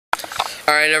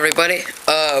Alright everybody,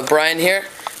 Brian here.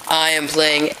 I am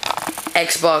playing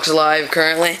Xbox Live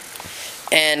currently,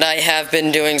 and I have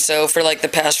been doing so for like the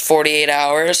past 48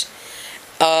 hours.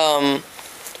 But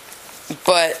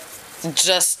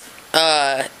just,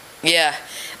 yeah,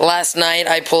 last night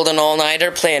I pulled an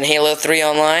all-nighter playing Halo 3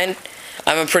 online.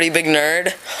 I'm a pretty big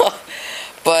nerd.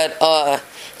 But,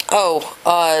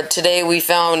 today we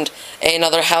found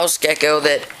another house gecko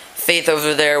that Faith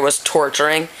over there was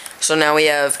torturing. So now we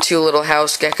have two little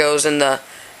house geckos in the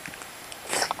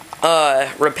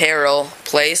reptile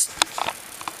place.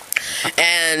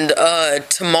 And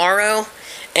tomorrow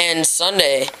and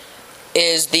Sunday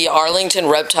is the Arlington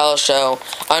Reptile Show.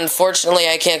 Unfortunately,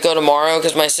 I can't go tomorrow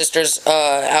because my sister's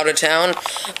out of town,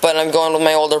 but I'm going with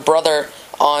my older brother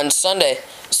on Sunday.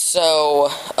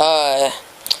 So,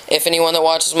 if anyone that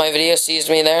watches my video sees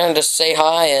me there, and just say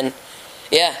hi, and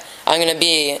yeah, I'm going to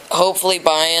be hopefully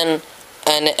buying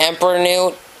an emperor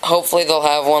newt. Hopefully they'll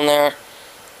have one there.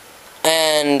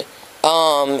 And,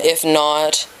 if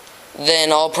not,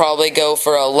 then I'll probably go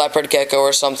for a leopard gecko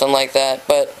or something like that.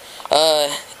 But,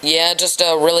 yeah, just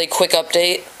a really quick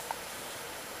update.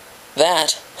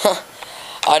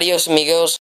 Adios, amigos.